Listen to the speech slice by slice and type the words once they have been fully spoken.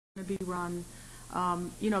to be run,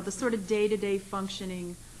 you know, the sort of day-to-day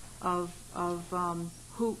functioning of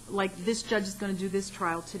who, like, this judge is going to do this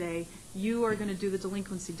trial today, you are going to do the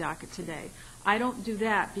delinquency docket today. I don't do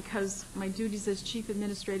that because my duties as chief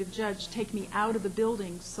administrative judge take me out of the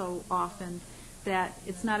building so often that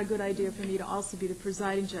it's not a good idea for me to also be the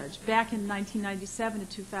presiding judge. Back in 1997 to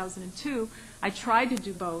 2002, I tried to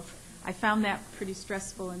do both. I found that pretty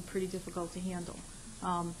stressful and pretty difficult to handle.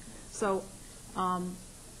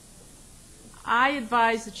 I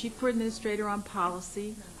advise the chief court administrator on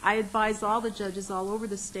policy. I advise all the judges all over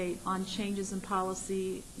the state on changes in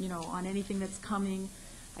policy, you know, on anything that's coming.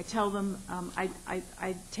 I tell them,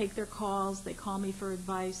 I take their calls, they call me for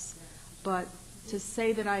advice, but to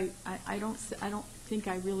say that I don't think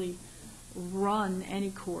I really run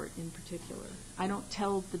any court in particular. I don't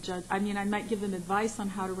tell the judge, I mean, I might give them advice on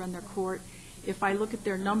how to run their court. If I look at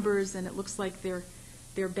their numbers and it looks like their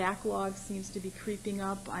backlog seems to be creeping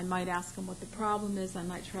up, I might ask them what the problem is. I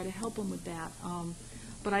might try to help them with that.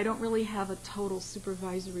 But I don't really have a total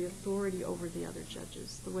supervisory authority over the other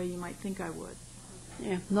judges the way you might think I would.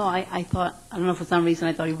 Yeah. No, I thought, I don't know, for some reason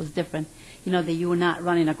I thought it was different, you know, that you were not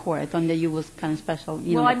running a court. I thought that you was kind of special.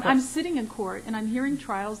 Well, I'm sitting in court, and I'm hearing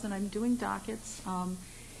trials, and I'm doing dockets,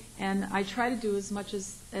 and I try to do as much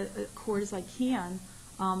as court as I can.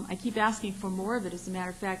 I keep asking for more of it, as a matter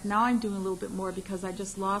of fact. Now I'm doing a little bit more because I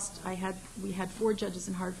just lost, we had 4 judges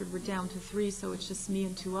in Hartford. We're down to 3, so it's just me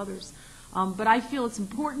and 2 others. But I feel it's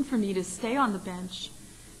important for me to stay on the bench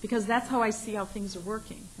because that's how I see how things are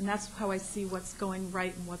working, and that's how I see what's going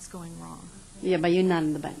right and what's going wrong. Yeah, but you're not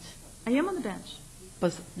on the bench. I am on the bench.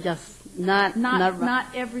 But just not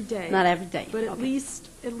every day. Not every day. But at least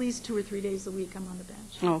 2 or 3 days a week I'm on the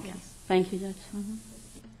bench. Okay. Yes. Thank you, Judge. Mm-hmm.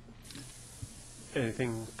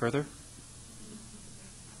 Anything further?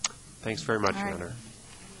 Thanks very much, Your Honor.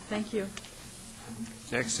 Thank you.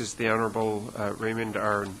 Next is the Honorable Raymond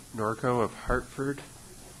R. Norco of Hartford.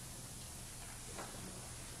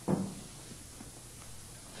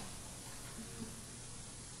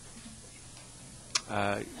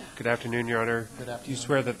 Good afternoon, Your Honor. Good afternoon. Do you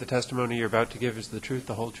swear that the testimony you're about to give is the truth,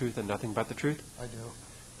 the whole truth, and nothing but the truth? I do.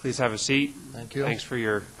 Please have a seat. Thank you. Thanks for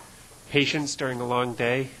your patience during the long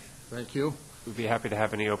day. Thank you. We'd be happy to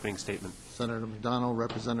have any opening statement. Senator McDonald,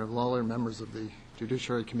 Representative Lawler, members of the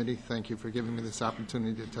Judiciary Committee, thank you for giving me this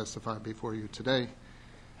opportunity to testify before you today.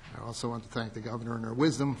 I also want to thank the Governor in her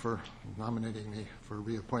wisdom for nominating me for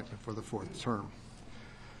reappointment for the 4th term.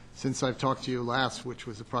 Since I've talked to you last, which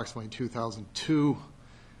was approximately 2002,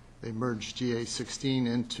 they merged GA-16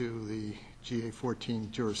 into the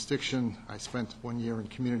GA-14 jurisdiction. I spent 1 year in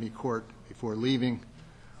community court before leaving.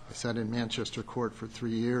 I sat in Manchester Court for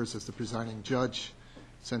 3 years as the presiding judge,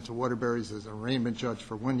 sent to Waterbury's as an arraignment judge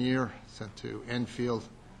for 1 year, sent to Enfield,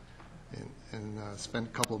 and spent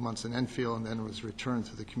a couple of months in Enfield, and then was returned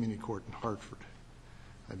to the community court in Hartford.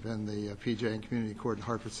 I've been the PJ in community court in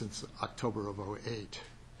Hartford since October of '08.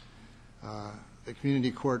 The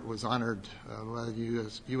community court was honored by the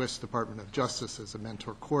U.S. Department of Justice as a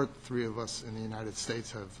mentor court. 3 of us in the United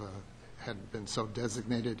States had been so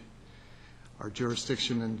designated. Our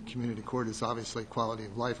jurisdiction in community court is obviously quality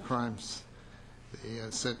of life crimes.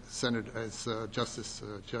 The Senator, as Justice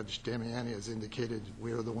Judge Damiani has indicated,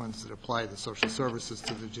 we are the ones that apply the social services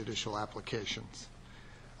to the judicial applications.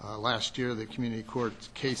 Last year, the community court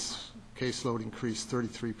caseload increased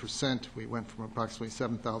 33%. We went from approximately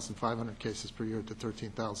 7,500 cases per year to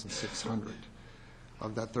 13,600.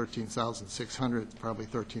 Of that 13,600, probably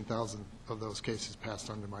 13,000 of those cases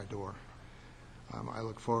passed under my door. I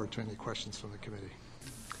look forward to any questions from the committee.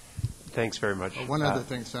 Thanks very much. One other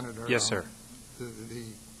thing, Senator. Yes, sir.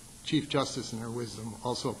 The Chief Justice in her wisdom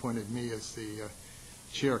also appointed me as the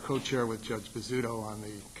co-chair with Judge Bizzuto on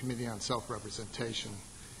the Committee on Self-Representation.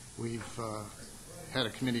 We've had a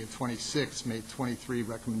committee of 26, made 23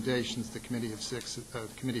 recommendations. The committee of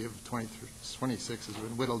 26 has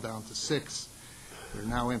been whittled down to 6. We're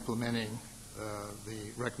now implementing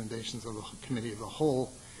the recommendations of the Committee of the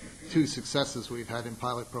Whole. 2 successes we've had in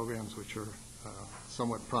pilot programs, which are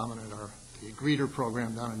somewhat prominent, are the Greeter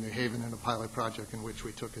program down in New Haven and a pilot project in which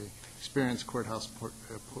we took an experienced courthouse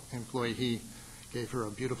employee. He gave her a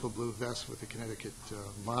beautiful blue vest with the Connecticut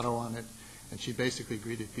motto on it, and she basically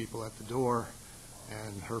greeted people at the door.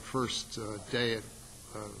 And her first day at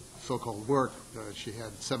so-called work, she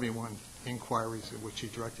had 71 inquiries in which she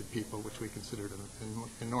directed people, which we considered an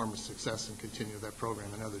enormous success, and continue that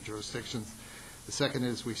program in other jurisdictions. The second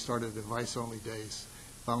is we started advice-only days,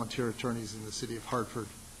 volunteer attorneys in the city of Hartford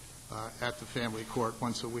at the family court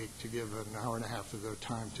once a week to give an hour and a half of their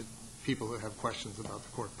time to people who have questions about the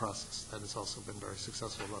court process. That has also been very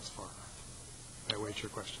successful thus far. I await your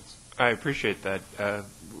questions. I appreciate that.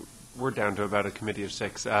 We're down to about a committee of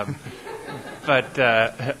 6. But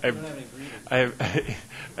I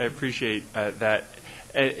appreciate that.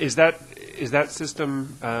 Is that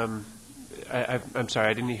system, I'm sorry,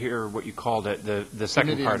 I didn't hear what you called it, the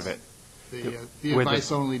second part of it. The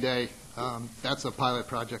advice-only day, that's a pilot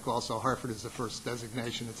project also. Hartford is the first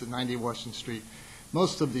designation. It's at 90 Washington Street.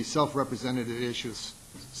 Most of the self-representative issues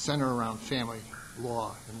center around family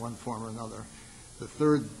law in one form or another. The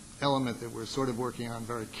third element that we're sort of working on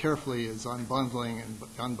very carefully is unbundling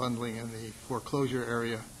in the foreclosure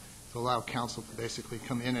area to allow counsel to basically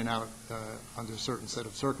come in and out under a certain set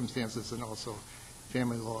of circumstances, and also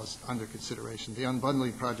family laws under consideration. The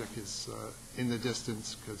unbundling project is in the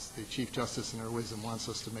distance because the Chief Justice in her wisdom wants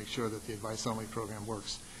us to make sure that the advice-only program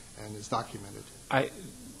works and is documented.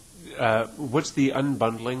 What's the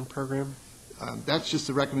unbundling program? That's just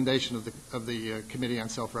a recommendation of the Committee on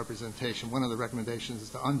Self-Representation. One of the recommendations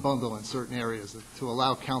is to unbundle in certain areas to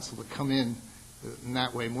allow counsel to come in. In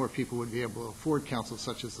that way, more people would be able to afford counsel,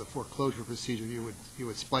 such as the foreclosure procedure. You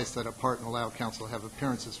would splice that apart and allow counsel to have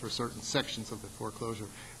appearances for certain sections of the foreclosure,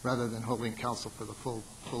 rather than holding counsel for the full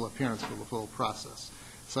appearance for the full process,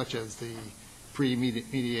 such as the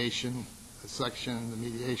pre-mediation section, the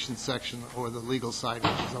mediation section, or the legal side,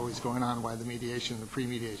 which is always going on, why the mediation and the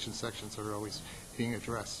pre-mediation sections are always being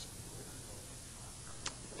addressed.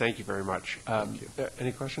 Thank you very much. Thank you.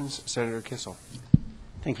 Any questions? Senator Kissel.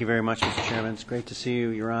 Thank you very much, Mr. Chairman. It's great to see you,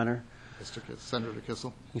 Your Honor. Senator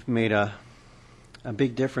Kissel. You've made a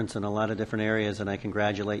big difference in a lot of different areas, and I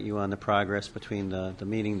congratulate you on the progress between the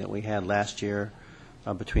meeting that we had last year,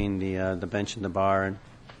 between the bench and the bar and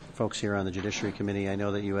folks here on the Judiciary Committee. I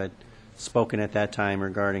know that you had spoken at that time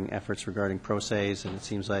regarding efforts regarding pro ses, and it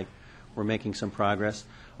seems like we're making some progress.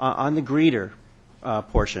 On the greeter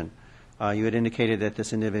portion, you had indicated that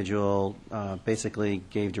this individual basically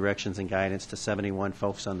gave directions and guidance to 71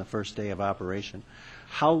 folks on the first day of operation.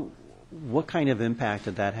 What kind of impact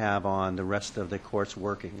did that have on the rest of the court's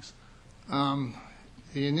workings? The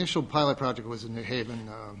initial pilot project was in New Haven.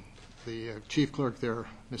 The chief clerk there,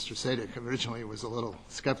 Mr. Sadek, originally was a little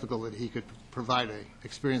skeptical that he could provide an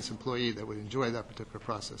experienced employee that would enjoy that particular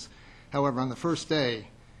process. However, on the first day,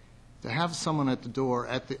 to have someone at the door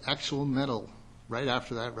at the actual metal right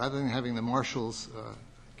after that, rather than having the marshals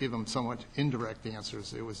give them somewhat indirect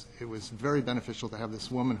answers, it was very beneficial to have this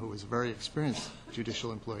woman, who was a very experienced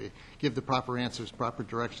judicial employee, give the proper answers, proper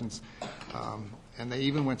directions, and they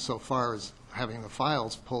even went so far as having the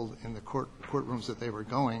files pulled in the courtrooms that they were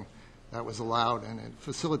going. That was allowed, and it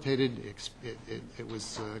facilitated, it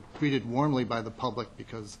was greeted warmly by the public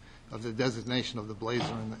because of the designation of the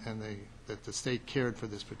blazer and that the state cared for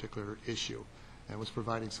this particular issue and was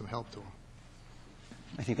providing some help to them.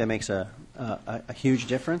 I think that makes a huge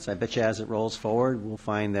difference. I bet you as it rolls forward, we'll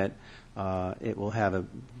find that it will have a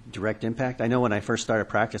direct impact. I know when I first started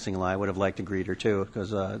practicing law, I would have liked a greeter too,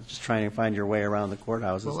 because just trying to find your way around the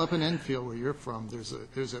courthouses. Well, up in Enfield, where you're from,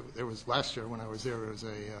 there was last year when I was there was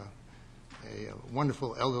a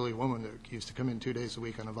wonderful elderly woman that used to come in 2 days a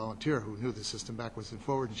week on a volunteer, who knew the system backwards and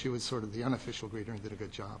forward, and she was sort of the unofficial greeter and did a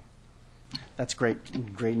good job. That's great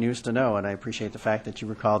news to know, and I appreciate the fact that you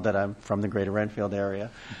recalled that I'm from the greater Enfield area.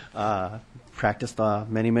 Practiced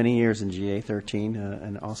many, many years in GA 13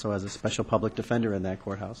 and also as a special public defender in that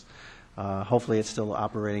courthouse. Hopefully it's still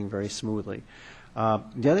operating very smoothly.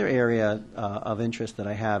 The other area of interest that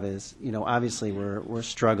I have is, obviously we're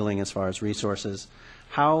struggling as far as resources.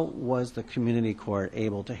 How was the community court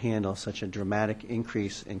able to handle such a dramatic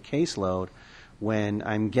increase in caseload when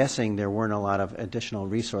I'm guessing there weren't a lot of additional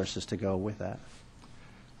resources to go with that?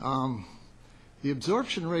 The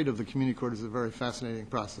absorption rate of the community court is a very fascinating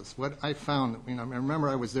process. What I found, I remember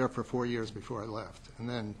I was there for 4 years before I left, and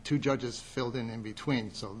then 2 judges filled in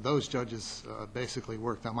between. So those judges basically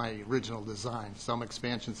worked on my original design, some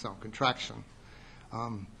expansion, some contraction.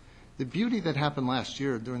 The beauty that happened last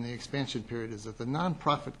year during the expansion period is that the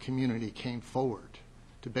nonprofit community came forward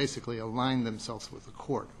to basically align themselves with the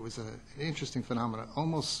court. It was an interesting phenomenon.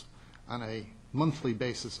 Almost on a monthly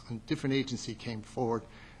basis, a different agency came forward.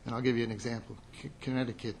 And I'll give you an example.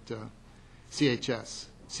 Connecticut, CHS.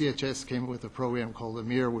 CHS came up with a program called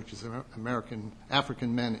AMIR, which is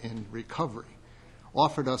African Men in Recovery.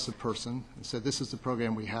 Offered us a person and said, this is the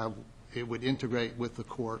program we have. It would integrate with the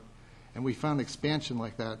court. And we found expansion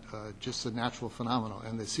like that just a natural phenomenon.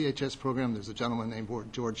 And the CHS program, there's a gentleman named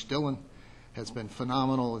George Dillon, has been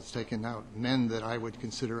phenomenal. It's taken out men that I would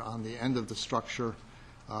consider on the end of the structure,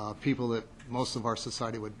 people that most of our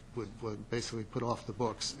society would basically put off the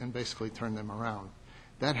books and basically turn them around.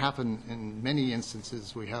 That happened in many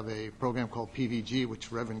instances. We have a program called PVG,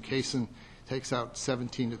 which Reverend Kaysen takes out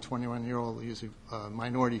 17 to 21-year-old, usually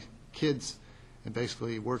minority kids, and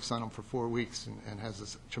basically works on them for 4 weeks and has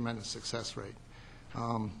a tremendous success rate.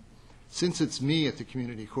 Since it's me at the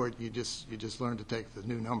community court, you just learn to take the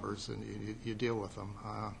new numbers and you deal with them.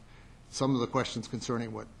 Some of the questions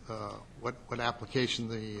concerning what application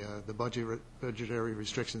the budgetary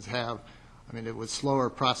restrictions have, I mean, it was slower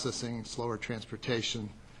processing, slower transportation.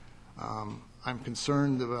 I'm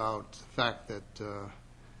concerned about the fact that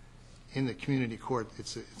in the community court,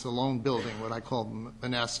 it's a lone building, what I call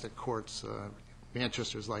monastic courts.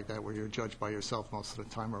 Manchester's like that, where you're judged by yourself most of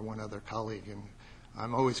the time or one other colleague. And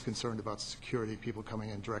I'm always concerned about security, people coming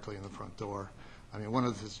in directly in the front door. I mean, one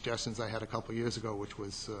of the suggestions I had a couple of years ago, which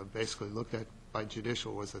was basically looked at by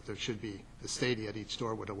judicial, was that there should be a statey at each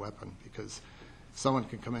door with a weapon, because someone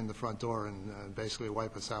can come in the front door and basically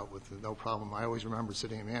wipe us out with no problem. I always remember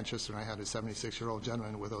sitting in Manchester, and I had a 76-year-old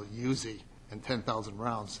gentleman with a Uzi and 10,000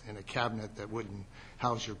 rounds in a cabinet that wouldn't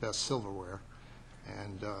house your best silverware.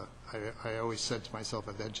 And I always said to myself,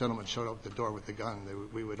 if that gentleman showed up at the door with the gun,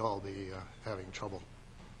 we would all be having trouble.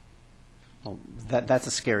 Well, that's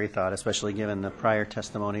a scary thought, especially given the prior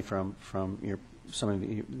testimony from some of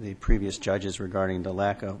the previous judges regarding the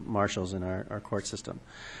lack of marshals in our court system.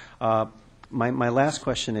 My last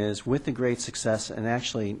question is, with the great success and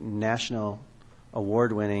actually national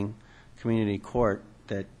award-winning community court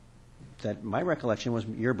that my recollection was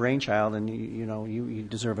your brainchild, and you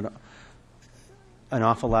deserve an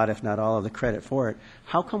awful lot, if not all, of the credit for it.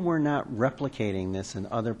 How come we're not replicating this in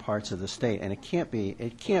other parts of the state? And it can't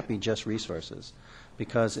be just resources,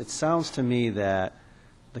 because it sounds to me that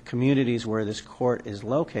the communities where this court is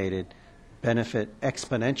located benefit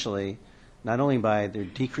exponentially, not only by their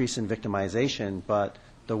decrease in victimization, but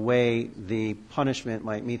the way the punishment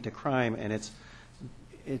might meet the crime, and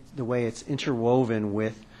the way it's interwoven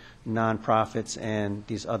with nonprofits and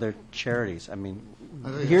these other charities. I mean,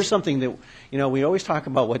 here's something that, we always talk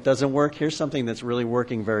about what doesn't work. Here's something that's really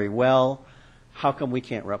working very well. How come we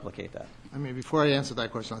can't replicate that? I mean, before I answer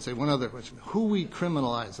that question, I'll say one other question. Who we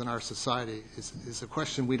criminalize in our society is a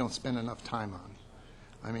question we don't spend enough time on.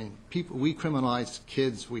 I mean, we criminalize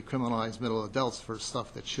kids, we criminalize middle adults for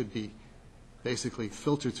stuff that should be basically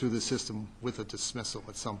filtered through the system with a dismissal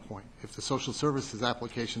at some point. If the social services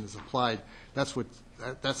application is applied,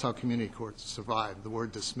 that's how community courts survive, the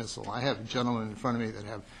word dismissal. I have gentlemen in front of me that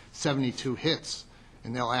have 72 hits,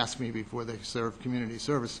 and they'll ask me before they serve community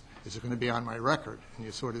service, is it going to be on my record? And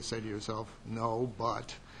you sort of say to yourself, no,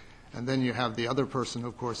 but. And then you have the other person,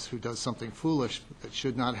 of course, who does something foolish that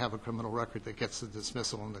should not have a criminal record that gets the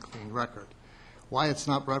dismissal and the clean record. Why it's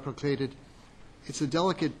not replicated? It's a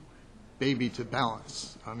delicate baby to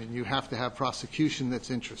balance. I mean, you have to have prosecution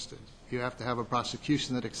that's interested. You have to have a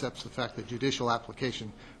prosecution that accepts the fact that judicial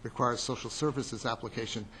application requires social services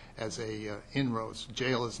application as a inroads.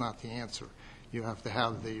 Jail is not the answer. You have to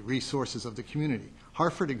have the resources of the community.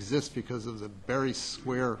 Hartford exists because of the Berry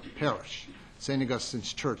Square Parish, St.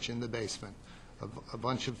 Augustine's Church in the basement. A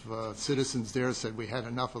bunch of citizens there said we had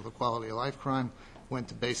enough of a quality of life crime,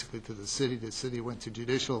 went basically to the city. The city went to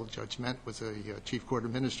judicial. Judge Ment was a chief court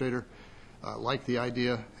administrator, liked the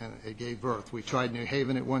idea, and it gave birth. We tried New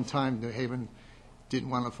Haven at one time. New Haven didn't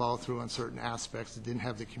want to follow through on certain aspects. It didn't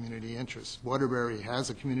have the community interest. Waterbury has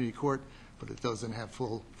a community court, but it doesn't have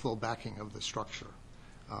full backing of the structure.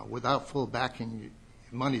 Without full backing,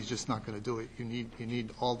 money's just not going to do it. You need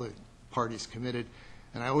all the parties committed.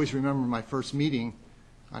 And I always remember my first meeting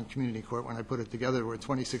on community court when I put it together. There were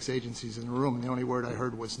 26 agencies in the room, and the only word I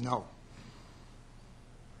heard was no.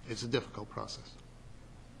 It's a difficult process.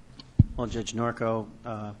 Well, Judge Norco,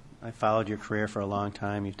 I followed your career for a long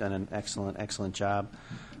time. You've done an excellent job.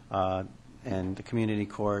 And the community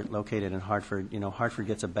court located in Hartford, Hartford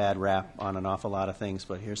gets a bad rap on an awful lot of things,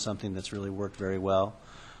 but here's something that's really worked very well.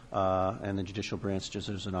 And the Judicial Branch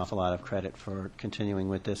deserves an awful lot of credit for continuing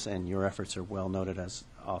with this, and your efforts are well noted as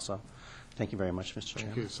also. Thank you very much, Mr.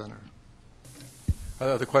 Chairman. Thank you, Senator.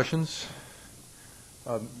 Other questions?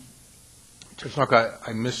 Judge Norco,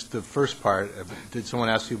 I missed the first part. Did someone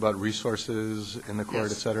ask you about resources in the court,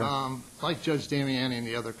 yes. et cetera? Like Judge Damiani and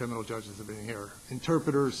the other criminal judges have been here,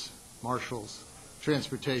 interpreters, marshals,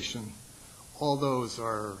 transportation, all those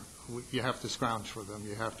are, you have to scrounge for them.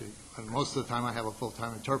 You have to, and most of the time I have a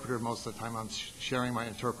full-time interpreter. Most of the time I'm sharing my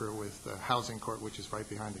interpreter with the housing court, which is right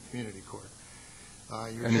behind the community court.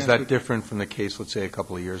 And is that different from the case, let's say, a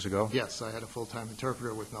couple of years ago? Yes, I had a full-time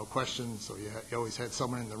interpreter with no questions, so you always had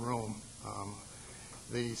someone in the room.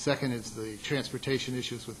 The second is the transportation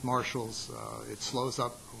issues with marshals. It slows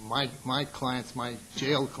up. My clients, my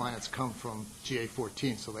jailed clients come from GA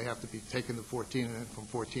 14, so they have to be taken to 14 and then from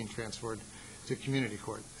 14 transferred to community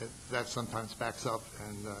court. That sometimes backs up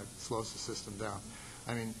and slows the system down.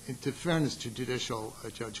 I mean, in fairness to judicial,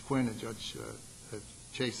 Judge Quinn and Judge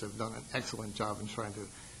Chase have done an excellent job in trying to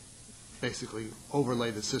basically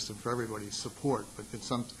overlay the system for everybody's support, but at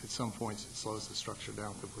some points it slows the structure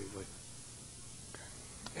down completely.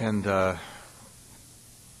 And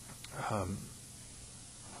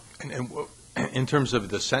in terms of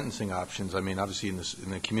the sentencing options, I mean, obviously in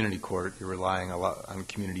the community court, you're relying a lot on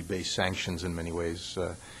community-based sanctions in many ways.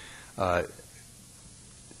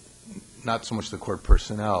 Not so much the court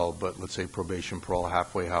personnel, but let's say probation, parole,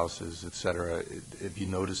 halfway houses, et cetera. Have you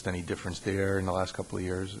noticed any difference there in the last couple of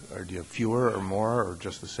years? Or do you have fewer or more or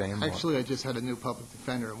just the same? Actually, I just had a new public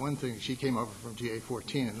defender. And one thing, she came over from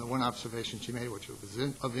GA-14, and the one observation she made, which was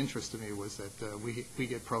of interest to me, was that we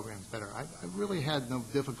get programs better. I really had no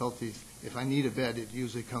difficulties. If I need a bed, it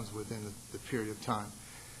usually comes within the period of time.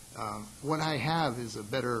 What I have is a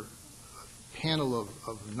better panel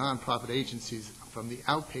of nonprofit agencies from the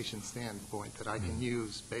outpatient standpoint that I can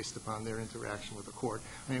use based upon their interaction with the court.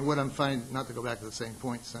 I mean, what I'm finding, not to go back to the same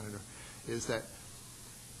point, Senator, is that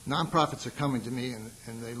nonprofits are coming to me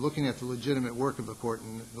and they're looking at the legitimate work of the court,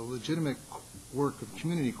 and the legitimate work of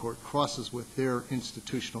community court crosses with their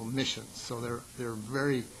institutional missions. So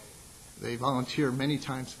they volunteer many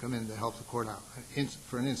times to come in to help the court out.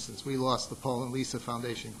 For an instance, we lost the Paul and Lisa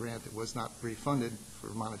Foundation grant that was not refunded for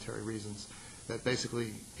monetary reasons, that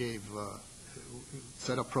basically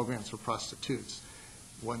set up programs for prostitutes.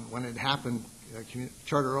 When it happened,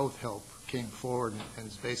 Charter Oath Help came forward and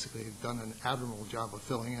has basically done an admirable job of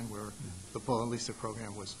filling in where the Paul and Lisa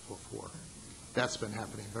program was before. That's been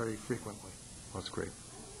happening very frequently. That's great.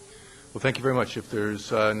 Well, thank you very much. If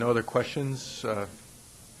there's no other questions,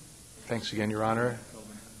 thanks again, Your Honor.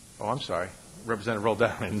 Oh, I'm sorry. Representative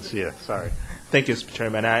Roldan, I didn't see it. Sorry. Thank you, Mr.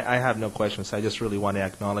 Chairman. I have no questions. I just really want to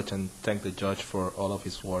acknowledge and thank the judge for all of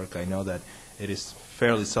his work. I know that it is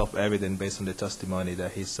fairly self-evident based on the testimony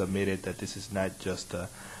that he submitted that this is not just a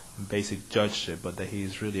basic judgeship, but that he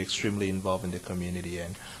is really extremely involved in the community,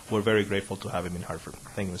 and we're very grateful to have him in Hartford.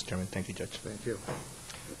 Thank you, Mr. Chairman. Thank you, Judge. Thank you.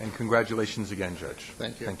 And congratulations again, Judge.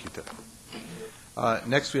 Thank you. Thank you, Ted.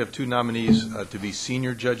 Next, we have two nominees to be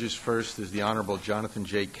senior judges. First is the Honorable Jonathan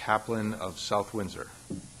J. Kaplan of South Windsor.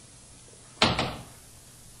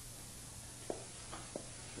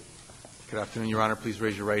 Good afternoon, Your Honor. Please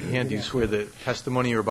raise your right hand. Do you swear the testimony you're about